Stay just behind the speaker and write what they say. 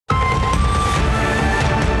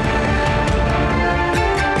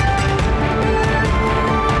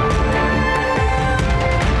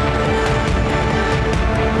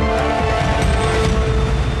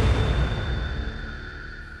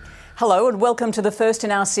Hello and welcome to the first in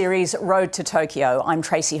our series, Road to Tokyo. I'm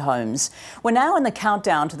Tracey Holmes. We're now in the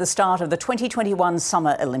countdown to the start of the 2021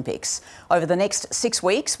 Summer Olympics. Over the next 6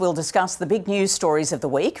 weeks, we'll discuss the big news stories of the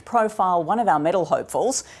week, profile one of our medal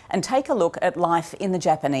hopefuls and take a look at life in the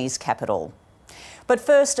Japanese capital. But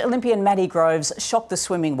first, Olympian Maddie Groves shocked the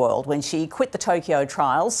swimming world when she quit the Tokyo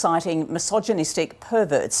trials, citing misogynistic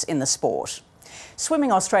perverts in the sport.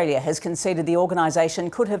 Swimming Australia has conceded the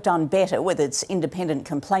organisation could have done better with its independent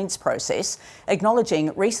complaints process,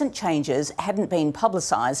 acknowledging recent changes hadn't been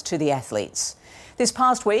publicised to the athletes. This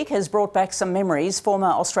past week has brought back some memories former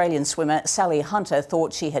Australian swimmer Sally Hunter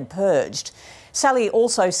thought she had purged. Sally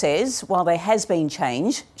also says, while there has been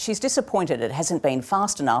change, she's disappointed it hasn't been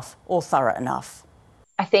fast enough or thorough enough.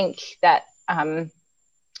 I think that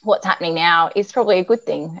what's happening now is probably a good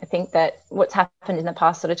thing. I think that what's happened in the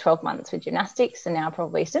past sort of 12 months with gymnastics and now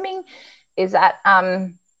probably swimming is that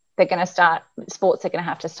sports are going to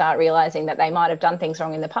have to start realising that they might have done things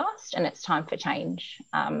wrong in the past and it's time for change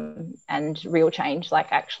and real change, like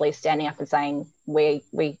actually standing up and saying we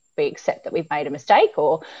accept that we've made a mistake,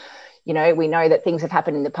 or, you know, we know that things have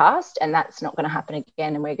happened in the past and that's not going to happen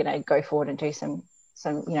again, and we're going to go forward and do some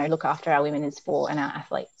look after our women in sport and our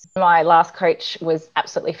athletes. My last coach was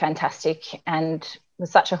absolutely fantastic and was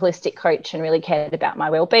such a holistic coach and really cared about my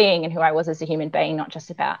well-being and who I was as a human being, not just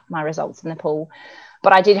about my results in the pool.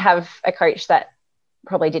 But I did have a coach that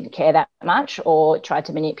probably didn't care that much or tried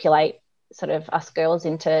to manipulate sort of us girls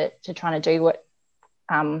into trying to do what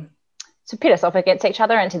to pit us off against each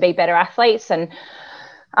other and to be better athletes. And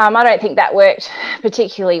I don't think that worked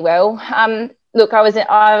particularly well. Look, I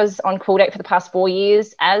was on pool deck for the past 4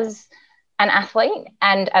 years as an athlete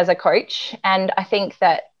and as a coach, and I think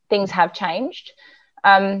that things have changed.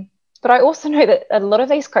 But I also know that a lot of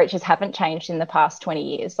these coaches haven't changed in the past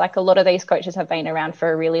 20 years. Like, a lot of these coaches have been around for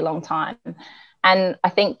a really long time. And I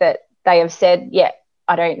think that they have said, yeah,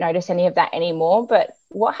 I don't notice any of that anymore. But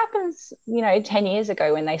what happens, 10 years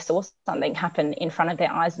ago when they saw something happen in front of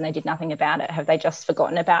their eyes and they did nothing about it? Have they just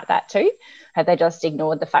forgotten about that too? Have they just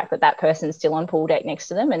ignored the fact that that person's still on pool deck next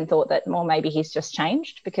to them and thought that, well, maybe he's just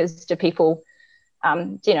changed? Because do people,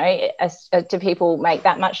 do people make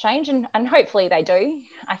that much change? And hopefully they do.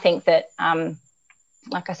 I think that,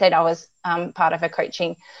 like I said, I was part of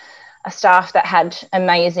a staff that had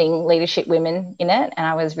amazing leadership women in it, and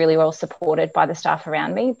I was really well supported by the staff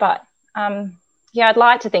around me. But yeah, I'd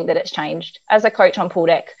like to think that it's changed. As a coach on pool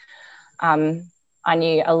deck, I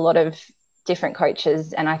knew a lot of different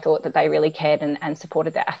coaches, and I thought that they really cared and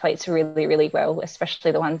supported their athletes really, really well,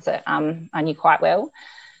 especially the ones that I knew quite well.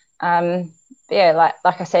 Yeah,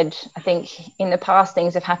 like I said, I think in the past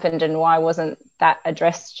things have happened, and why wasn't that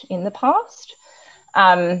addressed in the past?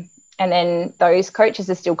 And then those coaches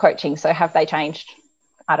are still coaching, so have they changed?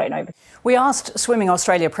 I don't know. We asked Swimming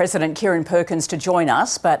Australia President Kieran Perkins to join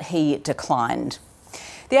us, but he declined.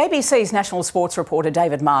 The ABC's national sports reporter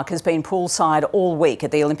David Mark has been poolside all week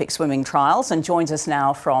at the Olympic swimming trials and joins us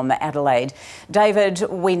now from Adelaide. David,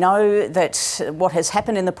 we know that what has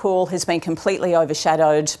happened in the pool has been completely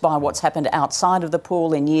overshadowed by what's happened outside of the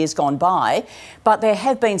pool in years gone by, but there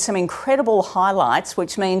have been some incredible highlights,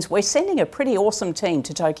 which means we're sending a pretty awesome team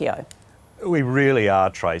to Tokyo. We really are,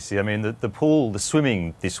 Tracey. I mean, the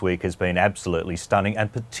swimming this week has been absolutely stunning,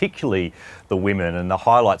 and particularly the women. And the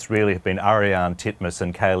highlights really have been Ariarne Titmus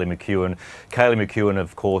and Kaylee McEwen. Kaylee McEwen,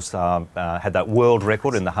 of course, had that world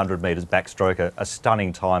record in the 100 metres backstroke, a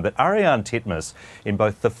stunning time. But Ariarne Titmus, in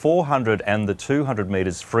both the 400 and the 200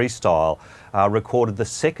 metres freestyle, recorded the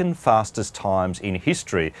second fastest times in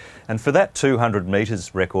history. And for that 200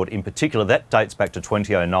 metres record in particular, that dates back to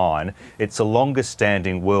 2009. It's the longest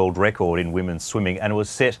standing world record in women's swimming, and it was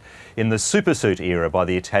set in the supersuit era by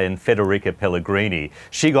the Italian Federica Pellegrini.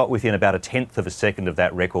 She got within about a tenth of a second of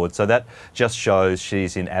that record, so that just shows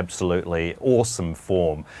she's in absolutely awesome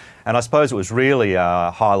form. And I suppose it was really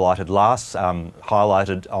highlighted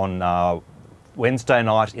on Wednesday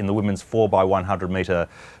night in the women's 4x100 metre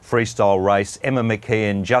freestyle race. Emma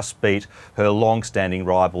McKeon just beat her long-standing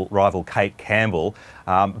rival Kate Campbell,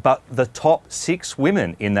 but the top 6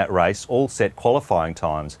 women in that race all set qualifying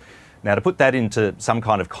times. Now, to put that into some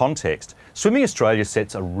kind of context, Swimming Australia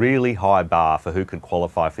sets a really high bar for who can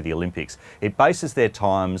qualify for the Olympics. It bases their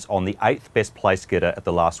times on the 8th best place getter at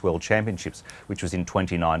the last World Championships, which was in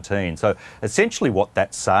 2019. So essentially what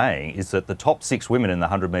that's saying is that the top 6 women in the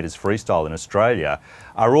 100 metres freestyle in Australia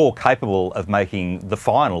are all capable of making the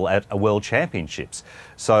final at a World Championships.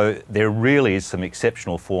 So there really is some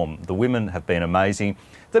exceptional form. The women have been amazing.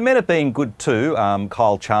 The men have been good too.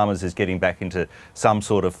 Kyle Chalmers is getting back into some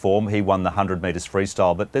sort of form. He won the 100 metres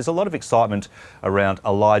freestyle, but there's a lot of excitement around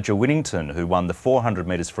Elijah Winnington, who won the 400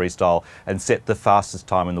 metres freestyle and set the fastest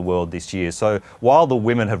time in the world this year. So while the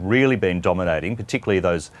women have really been dominating, particularly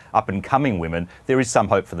those up-and-coming women, there is some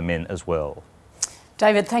hope for the men as well.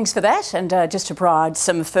 David, thanks for that. And just to provide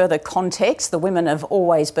some further context, the women have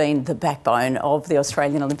always been the backbone of the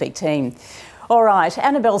Australian Olympic team. All right,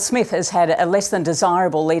 Annabelle Smith has had a less than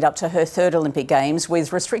desirable lead up to her third Olympic Games,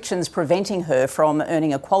 with restrictions preventing her from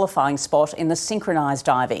earning a qualifying spot in the synchronised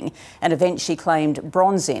diving, an event she claimed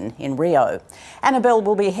bronze in Rio. Annabelle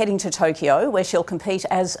will be heading to Tokyo, where she'll compete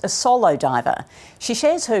as a solo diver. She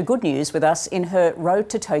shares her good news with us in her Road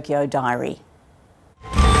to Tokyo diary.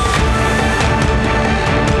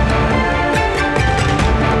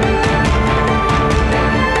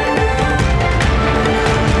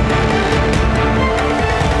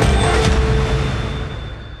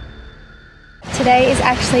 Today is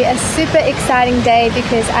actually a super exciting day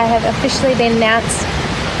because I have officially been announced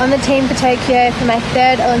on the team for Tokyo for my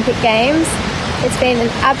third Olympic Games. It's been an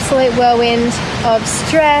absolute whirlwind of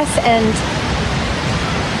stress and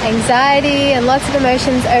anxiety and lots of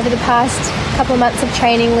emotions over the past couple of months of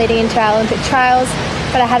training leading into our Olympic trials,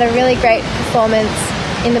 but I had a really great performance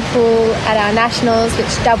in the pool at our nationals, which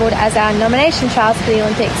doubled as our nomination trials for the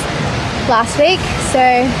Olympics last week. So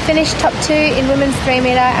finished top 2 in women's 3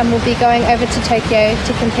 metre and will be going over to Tokyo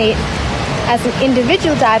to compete as an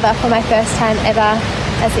individual diver for my first time ever,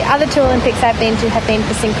 as the other 2 Olympics I've been to have been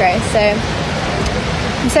for synchro. So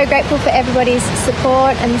I'm so grateful for everybody's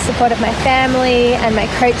support and the support of my family and my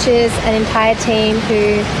coaches and entire team,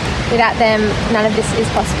 who without them none of this is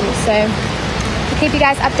possible. So I'll keep you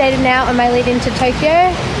guys updated now on my lead into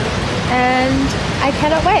Tokyo, and I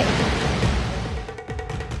cannot wait.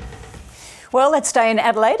 Well, let's stay in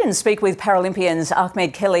Adelaide and speak with Paralympians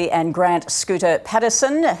Ahmed Kelly and Grant Scooter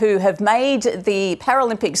Patterson, who have made the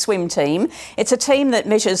Paralympic swim team. It's a team that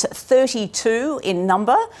measures 32 in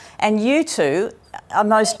number, and you two are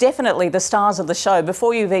most definitely the stars of the show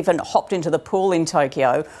before you've even hopped into the pool in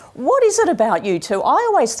Tokyo. What is it about you two? I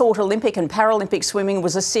always thought Olympic and Paralympic swimming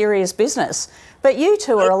was a serious business, but you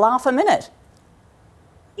two are a laugh a minute.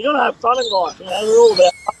 You got to have fun in life, you know. We're all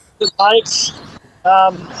about good mates.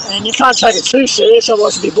 And you can't take it too serious,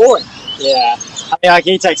 otherwise it'd be boring. Yeah, I mean, like,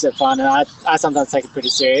 he takes it fun, and I sometimes take it pretty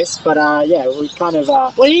serious. But yeah, we kind of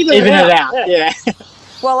even it out. Yeah.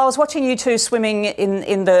 Well, I was watching you two swimming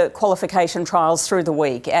in the qualification trials through the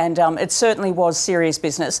week, and it certainly was serious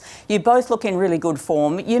business. You both look in really good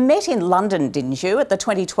form. You met in London, didn't you, at the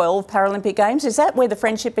 2012 Paralympic Games? Is that where the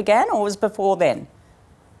friendship began, or was it before then?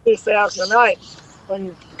 2008. When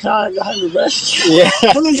you can't go home with rest. Yeah.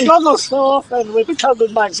 And his goggles fell off, and we become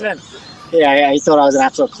good mates then. Yeah, he thought I was an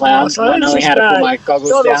absolute clown. I know he had to put my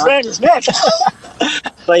goggles down. His neck.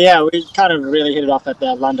 But yeah, we kind of really hit it off at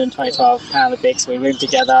the London 2012 Paralympics. We roomed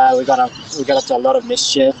together. We got up to a lot of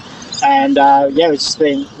mischief, and yeah, we've just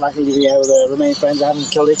been lucky to be able to remain friends. I haven't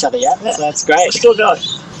killed each other yet, so that's great. We're still going.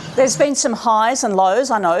 There's been some highs and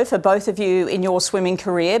lows, I know, for both of you in your swimming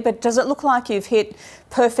career, but does it look like you've hit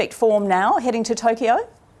perfect form now, heading to Tokyo?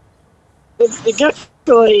 It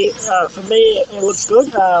definitely, for me, it looks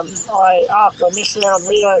good. After I missed out on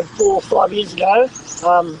Rio 4 or 5 years ago,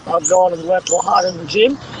 I've gone and worked a lot harder in the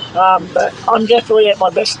gym, but I'm definitely at my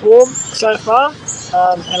best form so far,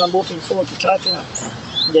 and I'm looking forward to Tokyo.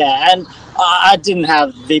 Yeah, and I didn't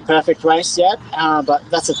have the perfect race yet, but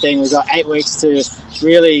that's the thing. We've got 8 weeks to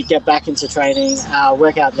really get back into training,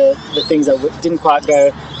 work out the things that didn't quite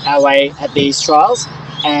go our way at these trials,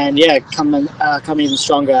 and yeah, come even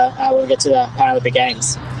stronger when we get to the Paralympic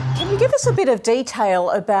Games. Can you give us a bit of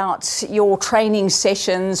detail about your training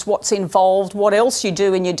sessions, what's involved, what else you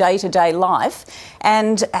do in your day-to-day life,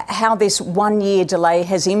 and how this 1 year delay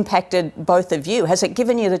has impacted both of you? Has it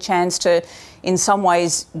given you the chance to, in some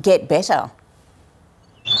ways, get better?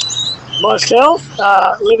 Myself,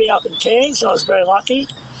 living up in Cairns, I was very lucky.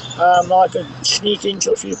 I could sneak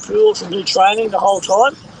into a few pools and do training the whole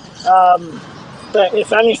time. But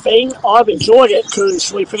if anything, I've enjoyed it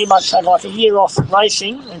because we pretty much had like a year off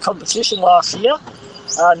racing and competition last year.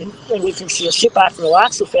 And we could just sit back and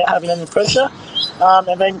relax without having any pressure.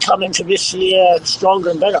 And then come into this year stronger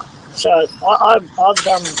and better. So I've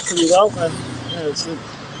done pretty well, and yeah, it's good.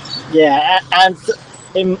 Yeah, and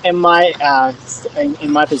in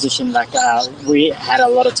my position, like we had a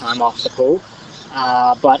lot of time off the pool,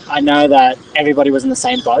 but I know that everybody was in the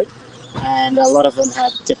same boat, and a lot of them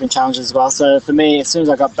had different challenges as well. So for me, as soon as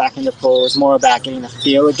I got back in the pool, it was more about getting the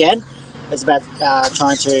feel again, it's about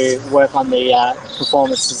trying to work on the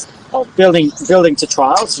performances of building to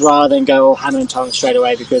trials rather than go all hammer and tongs straight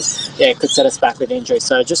away, because it could set us back with injury.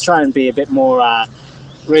 So just try and be a bit more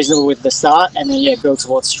reasonable with the start, and then build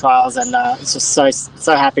towards trials. And it's just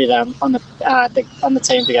so happy that I'm on the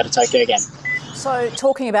team to go to Tokyo again. So,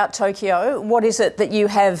 talking about Tokyo, what is it that you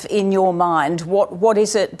have in your mind? What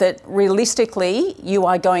is it that realistically you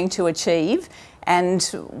are going to achieve? And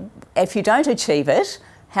if you don't achieve it,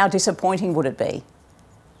 how disappointing would it be?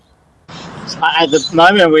 At the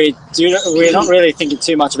moment, we're not really thinking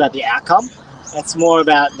too much about the outcome. It's more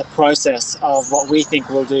about the process of what we think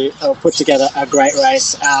we'll do, or put together a great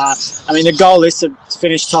race. I mean, the goal is to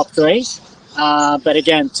finish top 3, but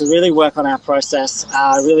again, to really work on our process,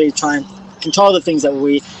 really try and control the things that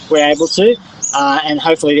we're able to, and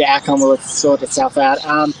hopefully the outcome will sort itself out.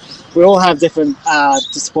 We all have different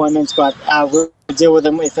disappointments, but we'll deal with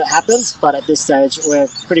them if it happens. But at this stage, we're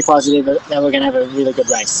pretty positive that we're going to have a really good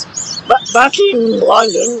race. But back in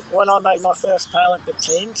London, when I made my first Paralympic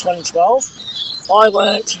team, 2012, I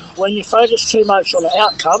learnt when you focus too much on the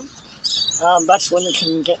outcome, that's when you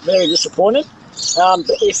can get very disappointed.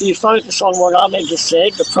 But if you focus on what Ahmed just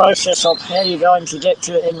said, the process of how you're going to get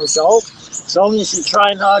to the end result, as long as you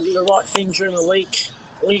train hard, do the right things during the week,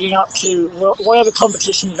 leading up to whatever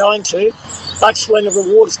competition you're going to, that's when the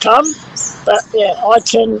rewards come. But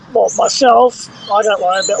myself, I don't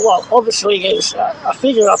worry about, obviously there's a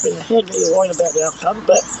figure up in the head that you're worrying about the outcome,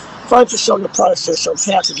 but focus on the process of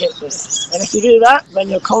how to get there. And if you do that, then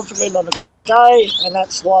you're confident on the day, and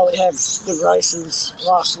that's why we had good races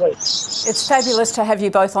last week. It's fabulous to have you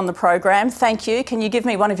both on the program. Thank you. Can you give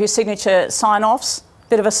me one of your signature sign-offs?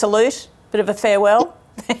 Bit of a salute, bit of a farewell.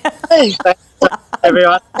 Hey,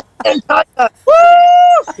 everyone.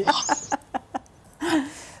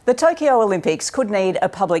 The Tokyo Olympics could need a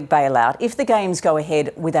public bailout if the Games go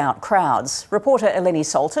ahead without crowds. Reporter Eleni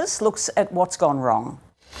Soltis looks at what's gone wrong.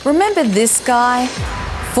 Remember this guy?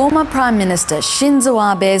 Former Prime Minister Shinzo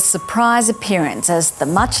Abe's surprise appearance as the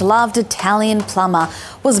much-loved Italian plumber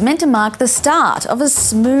was meant to mark the start of a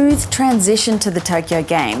smooth transition to the Tokyo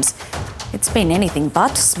Games. It's been anything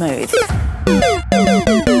but smooth.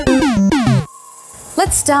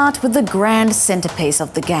 Let's start with the grand centrepiece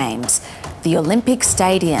of the Games, the Olympic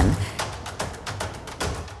Stadium.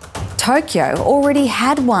 Tokyo already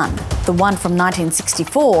had one, the one from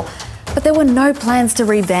 1964, but there were no plans to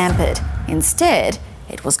revamp it. Instead,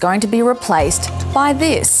 it was going to be replaced by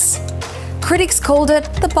this. Critics called it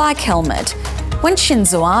the bike helmet. When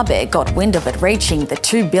Shinzo Abe got wind of it reaching the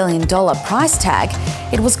 $2 billion price tag,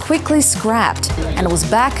 it was quickly scrapped and it was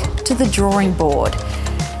back to the drawing board.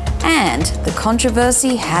 And the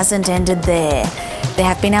controversy hasn't ended there. There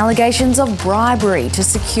have been allegations of bribery to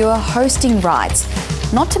secure hosting rights,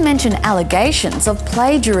 not to mention allegations of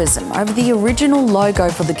plagiarism over the original logo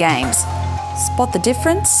for the Games. Spot the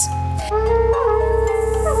difference?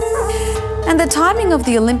 And the timing of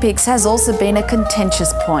the Olympics has also been a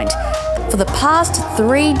contentious point. For the past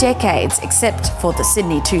 3 decades, except for the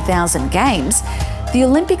Sydney 2000 Games, the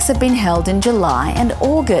Olympics have been held in July and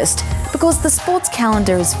August because the sports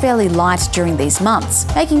calendar is fairly light during these months,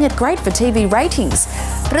 making it great for TV ratings.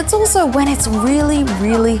 But it's also when it's really,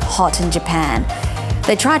 really hot in Japan.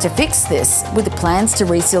 They tried to fix this with the plans to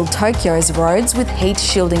reseal Tokyo's roads with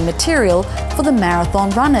heat-shielding material for the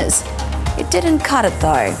marathon runners. It didn't cut it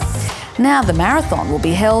though. Now the marathon will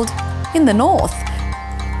be held in the north.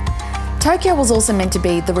 Tokyo was also meant to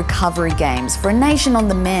be the recovery games for a nation on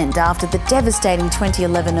the mend after the devastating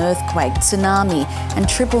 2011 earthquake, tsunami and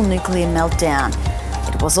triple nuclear meltdown.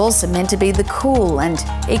 It was also meant to be the cool and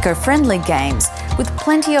eco-friendly games with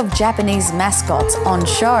plenty of Japanese mascots on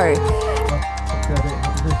show.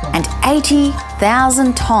 And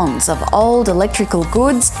 80,000 tonnes of old electrical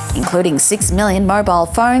goods, including 6 million mobile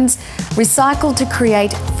phones, recycled to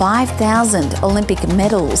create 5,000 Olympic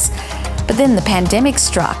medals. But then the pandemic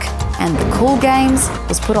struck and the cool games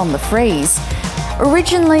was put on the freeze.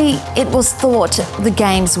 Originally, it was thought the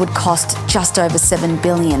games would cost just over $7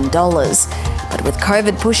 billion. But with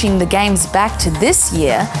COVID pushing the games back to this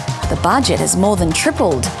year, the budget has more than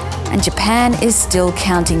tripled, and Japan is still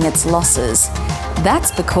counting its losses.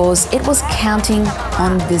 That's because it was counting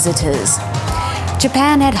on visitors.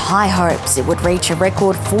 Japan had high hopes it would reach a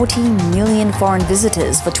record 40 million foreign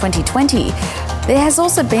visitors for 2020. There has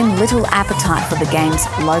also been little appetite for the Games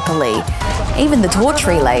locally. Even the torch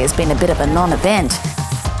relay has been a bit of a non-event.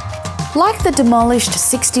 Like the demolished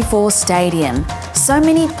 64 stadium, so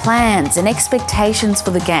many plans and expectations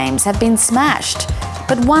for the Games have been smashed.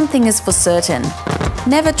 But one thing is for certain,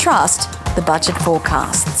 never trust the budget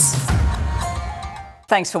forecasts.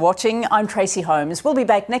 Thanks for watching. I'm Tracey Holmes. We'll be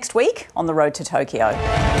back next week on the road to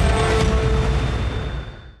Tokyo.